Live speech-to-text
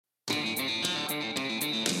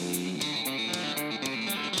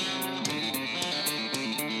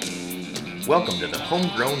Welcome to the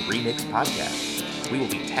Homegrown Remix Podcast. We will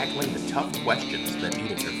be tackling the tough questions that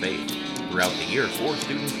eat at your faith. Throughout the year, 4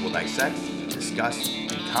 students will dissect, discuss,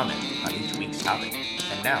 and comment on each week's topic.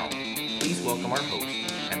 And now, please welcome our host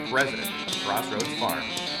and president of Crossroads Farm,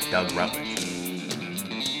 Doug Rutledge.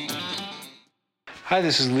 Hi,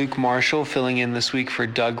 this is Luke Marshall filling in this week for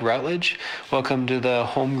Doug Rutledge. Welcome to the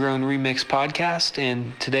Homegrown Remix Podcast,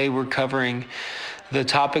 and today we're covering the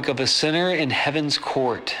topic of A Sinner in Heaven's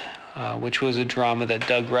Court, which was a drama that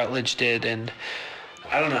Doug Rutledge did. And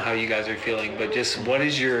I don't know how you guys are feeling, but just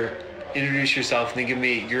introduce yourself and then give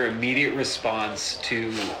me your immediate response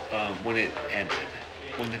to when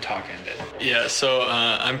the talk ended. Yeah, so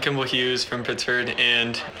I'm Kimball Hughes from Pittsford,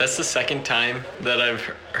 and that's the second time that I've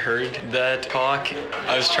heard that talk.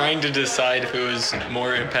 I was trying to decide if it was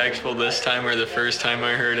more impactful this time or the first time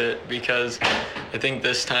I heard it, because I think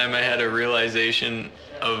this time I had a realization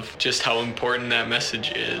of just how important that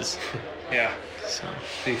message is. Yeah. So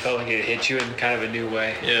you felt like it hit you in kind of a new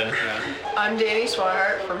way. Yeah. I'm Danny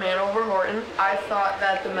Swihart from Hanover Horton. I thought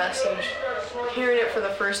that the message, hearing it for the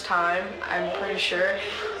first time, I'm pretty sure,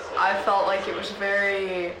 I felt like it was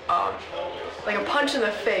very, like a punch in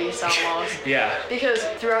the face almost. Yeah. Because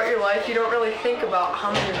throughout your life, you don't really think about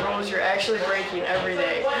how many rules you're actually breaking every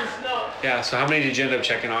day. Yeah, so how many did you end up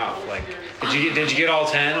checking off? Like, did you get all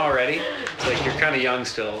 10 already? It's like you're kind of young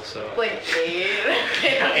still, so. Like 8.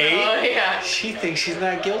 8? Yeah. She thinks she's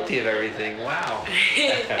not guilty of everything. Wow.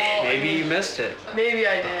 Maybe you missed it. Maybe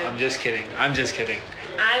I did. I'm just kidding.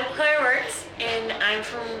 I'm Claire Wertz, and I'm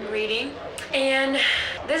from Reading. And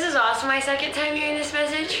this is also my second time hearing this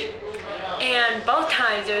message. And both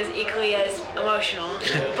times it was equally as emotional,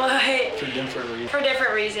 but for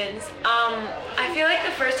different reasons. I feel like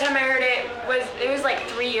the first time I heard it was like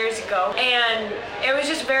 3 years ago, and it was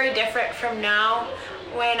just very different from now,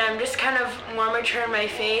 when I'm just kind of more mature in my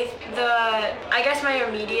faith. I guess my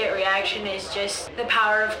immediate reaction is just the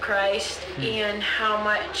power of Christ and how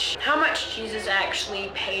much Jesus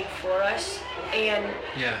actually paid for us, and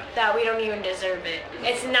that we don't even deserve it.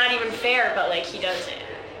 It's not even fair, but like he does it.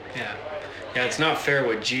 Yeah, it's not fair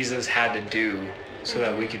what Jesus had to do so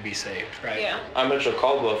that we could be saved, right? Yeah. I'm Mitchell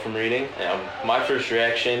Caldwell from Reading. My first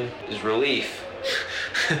reaction is relief.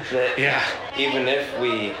 That even if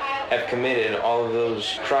we have committed all of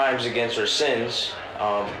those crimes against our sins,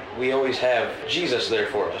 we always have Jesus there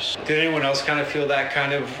for us. Did anyone else kind of feel that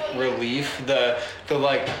kind of relief? The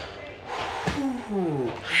like,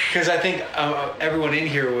 because I think everyone in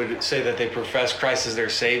here would say that they profess Christ as their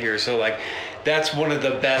Savior. So like, that's one of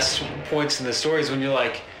the best points in the stories when you're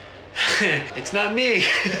like, it's not me.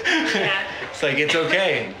 Yeah. It's like, it's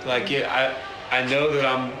okay. Like, I know that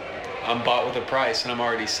I'm bought with a price and I'm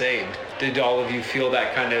already saved. Did all of you feel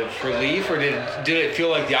that kind of relief, or did it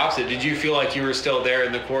feel like the opposite? Did you feel like you were still there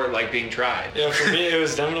in the court, like being tried? Yeah, for me it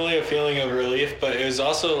was definitely a feeling of relief, but it was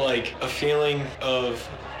also like a feeling of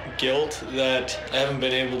guilt that I haven't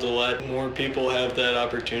been able to let more people have that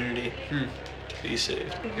opportunity to be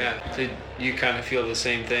saved. Yeah. Did you kind of feel the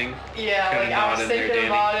same thing? Yeah, Kinda like I was nodding there, thinking Danny.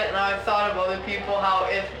 about it, and I've thought of other people, how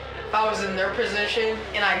if I was in their position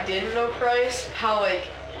and I didn't know Christ, how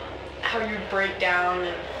you'd break down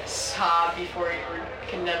and sob before you were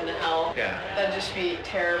condemned to hell. Yeah. That'd just be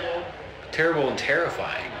terrible. Terrible and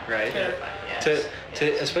terrifying, right? Terrifying, yes.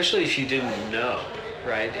 To especially if you didn't know,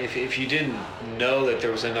 right? If you didn't know that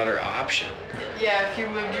there was another option. Yeah, if you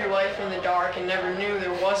lived your life in the dark and never knew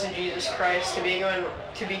there was a Jesus Christ to begin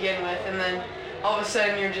with, and then all of a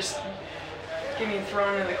sudden you're just getting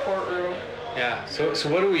thrown in the courtroom. Yeah. So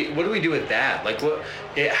what do we do with that? Like,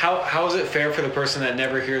 how is it fair for the person that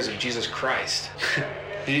never hears of Jesus Christ?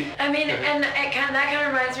 I mean, and that kind of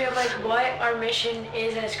reminds me of like what our mission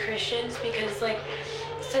is as Christians, because like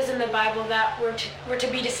it says in the Bible that we're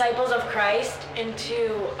to be disciples of Christ and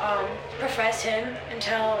to profess Him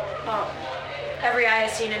until every eye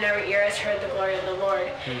has seen and every ear has heard the glory of the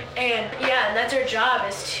Lord. And that's our job,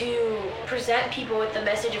 is to present people with the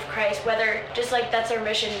message of Christ, whether just like that's our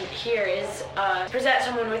mission here is present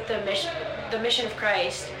someone with the mission of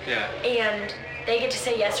Christ. Yeah. And they get to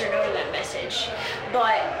say yes or no to that message,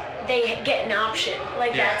 but they get an option.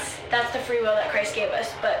 Like that's the free will that Christ gave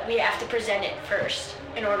us, but we have to present it first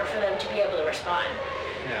in order for them to be able to respond.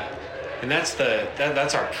 Yeah. And that's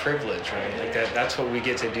our privilege, right? Like that's what we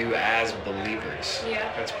get to do as believers.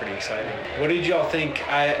 Yeah. That's pretty exciting. What did y'all think?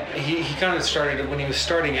 He kind of started, when he was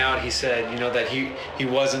starting out, he said, that he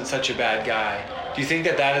wasn't such a bad guy. Do you think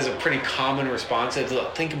that is a pretty common response?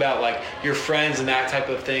 Think about like your friends and that type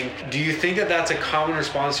of thing. Do you think that that's a common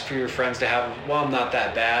response for your friends to have, well, I'm not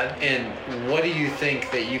that bad? And what do you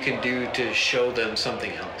think that you can do to show them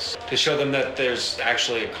something else? To show them that there's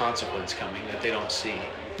actually a consequence coming that they don't see?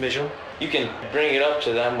 Mitchell? You can bring it up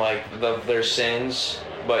to them like their sins,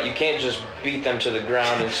 but you can't just beat them to the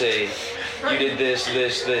ground and say, you did this,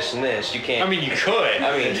 and this. You can't. I mean, you could.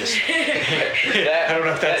 I mean, I don't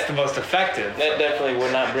know if that's the most effective. That definitely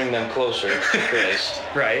would not bring them closer to Christ.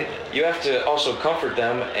 Right. You have to also comfort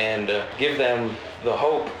them and give them the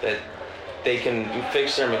hope that they can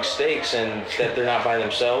fix their mistakes and that they're not by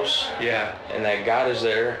themselves. Yeah. And that God is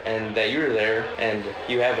there and that you're there and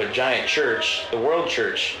you have a giant church, the world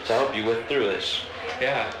church, to help you through this.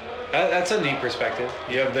 Yeah. That's a neat perspective.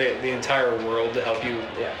 You have the entire world to help you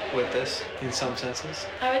with this in some senses.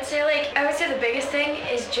 I would say the biggest thing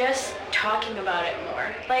is just talking about it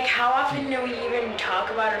more. Like, how often do we even talk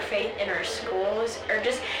about our faith in our schools, or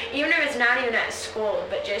just even if it's not even at school,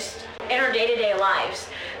 but just in our day-to-day lives,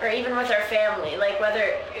 or even with our family, like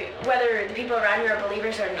whether the people around you are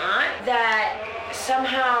believers or not, that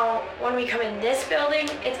somehow when we come in this building,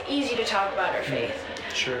 it's easy to talk about our faith.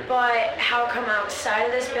 Sure. But how come outside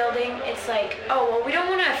of this building, it's like, oh, well, we don't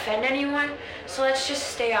want to offend anyone, so let's just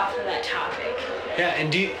stay off of that topic. Yeah,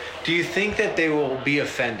 and do you think that they will be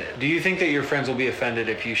offended? Do you think that your friends will be offended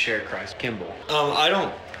if you share Christ? Kimball? I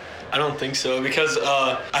don't think so, because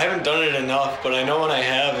I haven't done it enough, but I know when I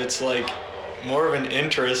have, it's like more of an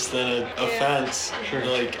interest than an offense. Sure.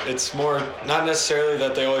 Like, it's more, not necessarily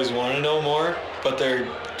that they always want to know more, but they're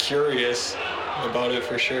curious about it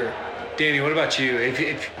for sure. Danny, what about you?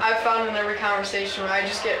 If I've found in every conversation where I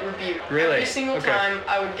just get rebuked. Really? Every single time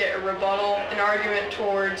I would get a rebuttal, an argument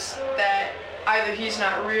towards that either he's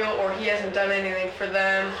not real or he hasn't done anything for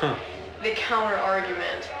them. The counter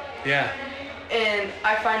argument. Yeah. And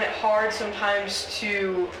I find it hard sometimes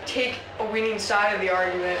to take a winning side of the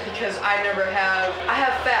argument because I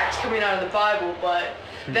have facts coming out of the Bible, but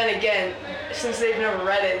then again, since they've never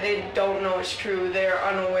read it, they don't know it's true. They're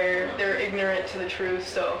unaware. They're ignorant to the truth.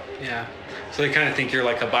 So yeah. So they kind of think you're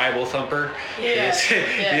like a Bible thumper. Yeah.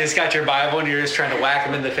 You just got your Bible and you're just trying to whack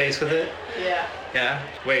them in the face with it. Yeah. Yeah.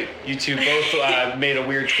 Wait, you two both made a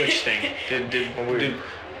weird Twitch thing.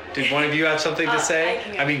 Did one of you have something to say?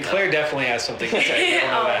 I mean, Claire definitely has something to say. I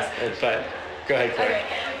don't know that. But go ahead, Claire. Okay.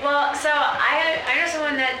 Well, so I know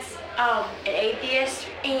someone that's an atheist,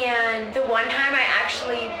 and the one time I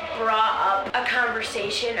actually brought up a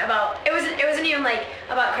conversation about, it wasn't even like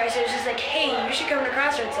about Christ, it was just like, hey, you should come to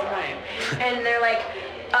Crossroads sometime. And they're like,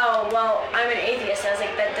 oh, well, I'm an atheist. I was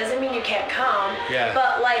like, that doesn't mean you can't come. Yeah.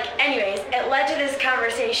 But like, anyways, it led to this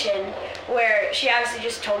conversation where she obviously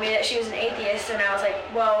just told me that she was an atheist, and I was like,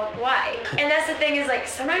 well, why? And that's the thing is, like,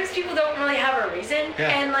 sometimes people don't really have a reason. Yeah.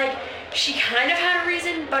 And like, she kind of had a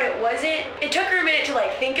reason, but it wasn't. It took her a minute to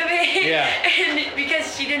like think of it. Yeah. And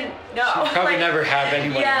because she didn't know. She probably like, never have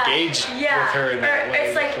anyone engaged with her in that way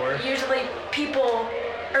it's like before. usually people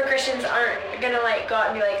or Christians aren't gonna like go out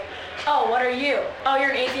and be like, oh, what are you? Oh,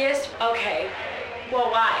 you're an atheist? Okay.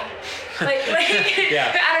 Well, why? Like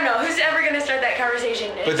Yeah. I don't know. Who's ever gonna start that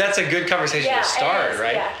conversation? But that's a good conversation to start,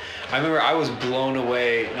 right? Yeah. I remember I was blown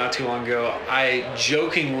away not too long ago. I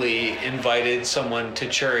jokingly invited someone to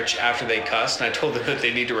church after they cussed, and I told them that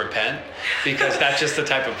they need to repent because that's just the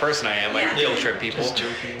type of person I am. I guilt trip people.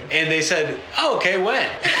 And they said, "Oh, okay, when?"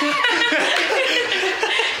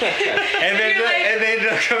 and they ended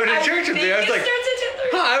up coming to church with me. I was like,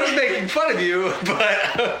 I was making fun of you,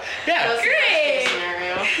 but yeah. That's great. the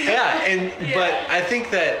scenario. Yeah, but I think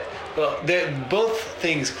that both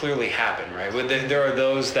things clearly happen, right? There are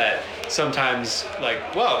those that sometimes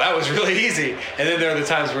like, well, that was really easy, and then there are the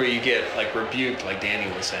times where you get like rebuked, like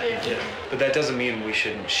Danny was saying. Yeah. But that doesn't mean we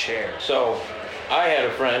shouldn't share. So I had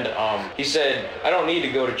a friend, he said, I don't need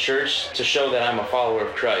to go to church to show that I'm a follower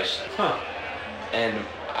of Christ. Huh. And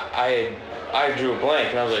I drew a blank,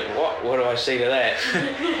 and I was like, what do I say to that?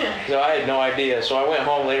 So I had no idea. So I went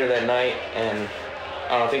home later that night, and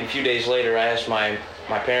I think a few days later, I asked my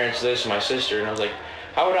parents this, and my sister, and I was like,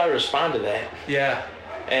 how would I respond to that? Yeah.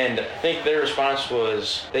 And I think their response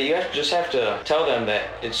was that you just have to tell them that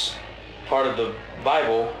it's part of the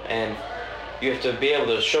Bible, and you have to be able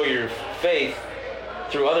to show your faith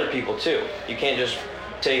through other people too. You can't just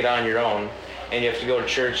take it on your own, and you have to go to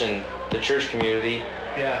church and the church community.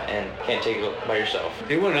 Yeah. And can't take it by yourself. Has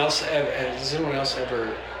anyone else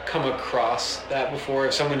ever come across that before?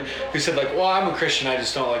 If someone who said like, well, I'm a Christian, I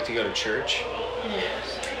just don't like to go to church.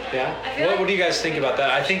 Yes. Yeah? What do you guys think about that?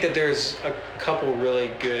 I think that there's a couple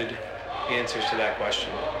really good answers to that question?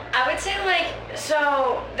 I would say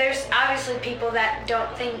so there's obviously people that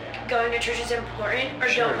don't think going to church is important or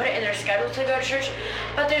don't put it in their schedule to go to church,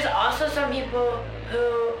 but there's also some people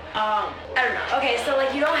who, I don't know. Okay, so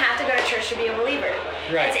you don't have to go to church to be a believer.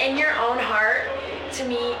 Right. It's in your own heart, to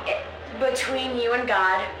me, between you and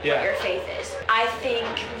God, what your faith is. I think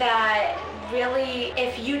that really,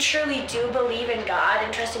 if you truly do believe in God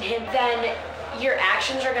and trust in Him, then your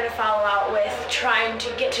actions are going to follow out with trying to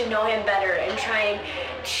get to know Him better and trying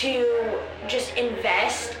to just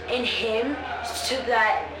invest in Him so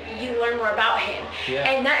that you learn more about Him. Yeah.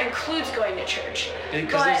 And that includes going to church.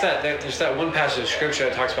 Because there's that one passage of scripture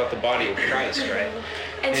that talks about the body of Christ, right?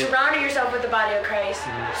 And surrounding yourself with the body of Christ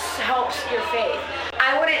helps your faith.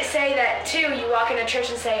 I wouldn't say that, too, you walk into church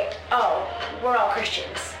and say, oh, we're all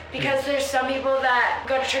Christians. Because there's some people that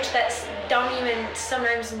go to church that don't even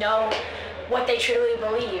sometimes know what they truly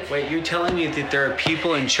believe. Wait, you're telling me that there are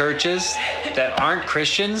people in churches that aren't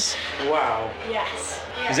Christians? Wow. Yes.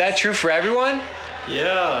 Is that true for everyone?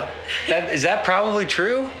 Yeah. Is that probably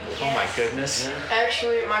true? Oh my goodness.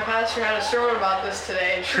 Actually, my pastor had a sermon about this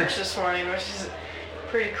today in church this morning, which is a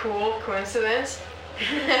pretty cool coincidence.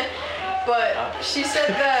 But she said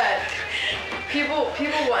that people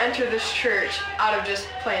will enter this church out of just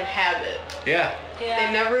plain habit. Yeah.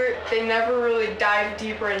 They never really dive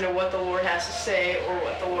deeper into what the Lord has to say or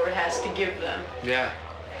what the Lord has to give them. Yeah.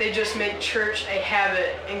 They just make church a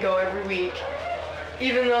habit and go every week.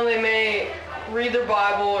 Even though they may read their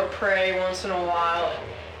Bible or pray once in a while,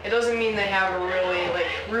 it doesn't mean they have a really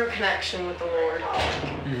root connection with the Lord.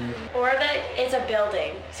 Mm-hmm. Or that it's a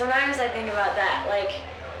building. Sometimes I think about that.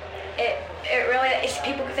 It really is.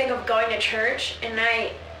 People think of going to church, and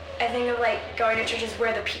I think of going to church is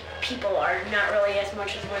where the people are, not really as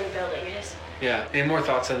much as where the building is. Yeah. Any more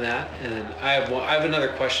thoughts on that? And then I have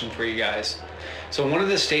another question for you guys. So one of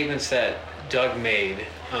the statements that Doug made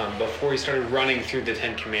before he started running through the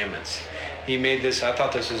 10 Commandments, he made this. I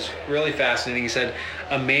thought this was really fascinating. He said,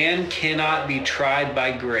 "A man cannot be tried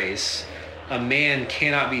by grace. A man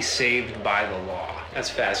cannot be saved by the law." That's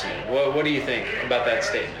fascinating. What do you think about that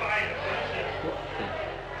statement?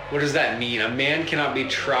 What does that mean? A man cannot be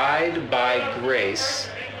tried by grace,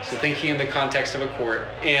 so thinking in the context of a court,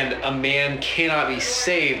 and a man cannot be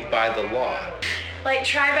saved by the law.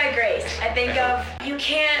 Tried by grace. I think of, you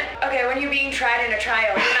can't, when you're being tried in a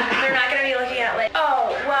trial, they're not going to be looking at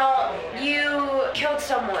oh, well, you killed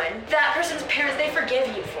someone. That person's parents, they forgive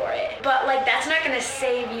you for it. But that's not going to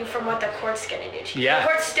save you from what the court's going to do to you. Yeah. The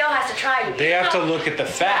court still has to try you. They have to look at the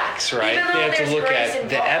facts, right? Even though They have to there's look grace at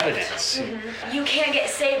the involved. evidence. Mm-hmm. You can't get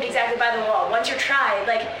saved exactly by the law. Once you're tried,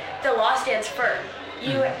 the law stands firm.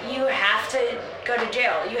 You have to go to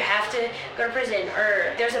jail. You have to go to prison,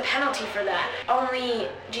 or there's a penalty for that. Only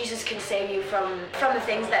Jesus can save you from the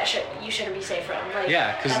things that you shouldn't be saved from.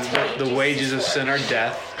 Yeah, because the wages of sin are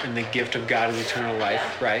death, and the gift of God is eternal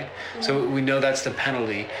life, right? Mm-hmm. So we know that's the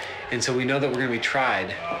penalty, and so we know that we're going to be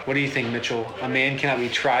tried. What do you think, Mitchell? A man cannot be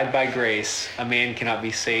tried by grace. A man cannot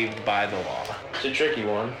be saved by the law. It's a tricky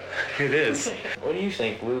one. It is. What do you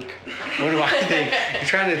think, Luke? What do I think? You're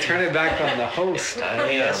trying to turn it back on the host.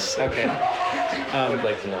 Yes. Okay. I would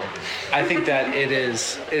like to know. I think that it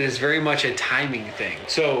is very much a timing thing.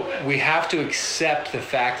 So we have to accept the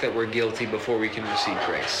fact that we're guilty before we can receive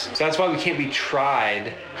grace. So that's why we can't be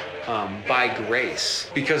tried by grace,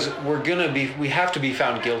 because we have to be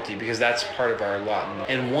found guilty, because that's part of our allotment.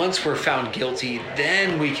 And once we're found guilty,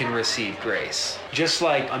 then we can receive grace. Just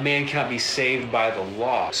like a man cannot be saved by the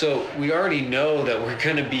law. So we already know that we're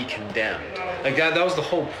going to be condemned. That was the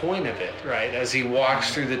whole point of it, right? As he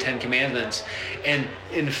walks through the 10 Commandments. And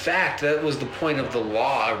in fact, that was the point of the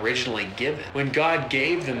law originally given. When God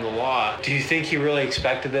gave them the law, do you think he really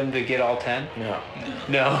expected them to get all 10? No.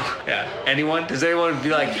 No? Yeah. Anyone? Does anyone be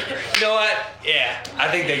like, you know what? Yeah, I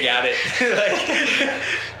think they got it.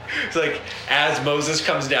 It's as Moses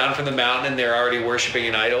comes down from the mountain and they're already worshiping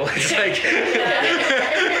an idol. It's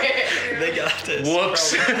they got this.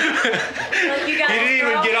 Whoops. You he didn't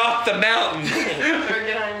even get off the mountain. Better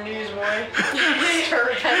get on your knees, boy. Start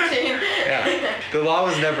repenting. Yeah. The law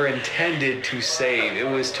was never intended to save. It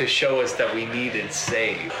was to show us that we needed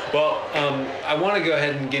save. Well, I want to go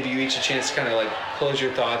ahead and give you each a chance to kind of close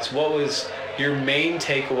your thoughts. What was your main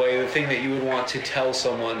takeaway, the thing that you would want to tell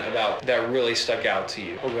someone about that really stuck out to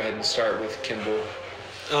you? We'll go ahead and start with Kimball.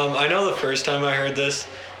 I know the first time I heard this,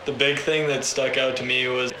 the big thing that stuck out to me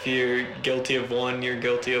was, if you're guilty of one, you're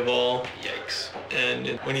guilty of all. Yikes.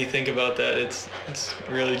 And when you think about that, it's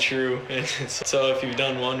really true. So if you've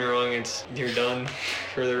done one wrong, you're done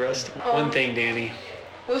for the rest. One thing, Danny.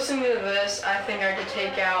 Listening to this, I think I could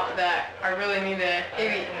take out that I really need to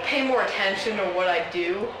maybe pay more attention to what I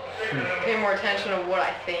do, pay more attention to what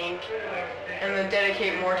I think, and then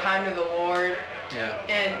dedicate more time to the Lord,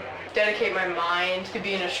 and dedicate my mind to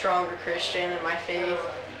being a stronger Christian in my faith.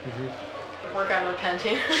 Work on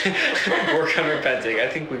repenting. Work on repenting. I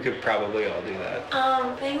think we could probably all do that.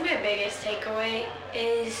 I think my biggest takeaway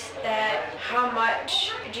is that how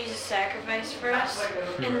much Jesus sacrificed for us,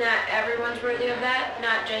 and that everyone's worthy of that,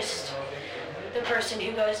 not just the person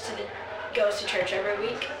who goes to church every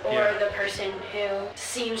week, or the person who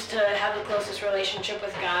seems to have the closest relationship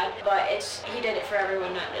with God, but he did it for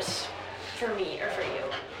everyone, not just for me or for you.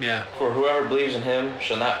 Yeah. For whoever believes in him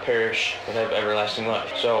shall not perish, but have everlasting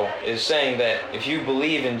life. So it's saying that if you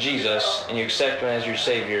believe in Jesus and you accept him as your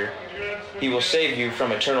Savior, he will save you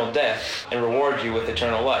from eternal death and reward you with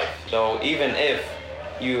eternal life. So even if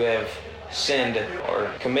you have sinned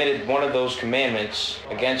or committed one of those commandments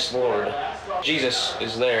against the Lord, Jesus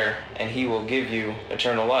is there and he will give you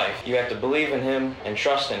eternal life. You have to believe in him and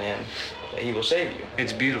trust in him that he will save you.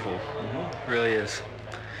 It's beautiful. It really is.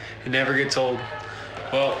 It never gets old.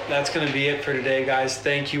 Well, that's going to be it for today, guys.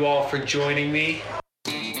 Thank you all for joining me.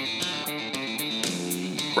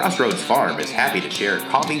 Crossroads Farm is happy to share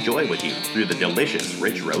coffee joy with you through the delicious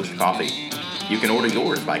Rich Roast coffee. You can order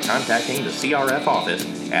yours by contacting the CRF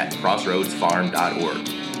office at crossroadsfarm.org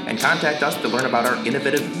and contact us to learn about our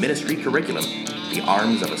innovative ministry curriculum, The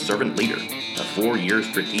Arms of a Servant Leader, a 4-year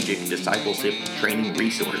strategic discipleship training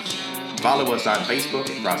resource. Follow us on Facebook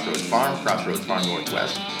at Crossroads Farm, Crossroads Farm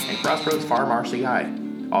Northwest, and Crossroads Farm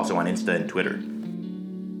RCI. Also on Insta and Twitter.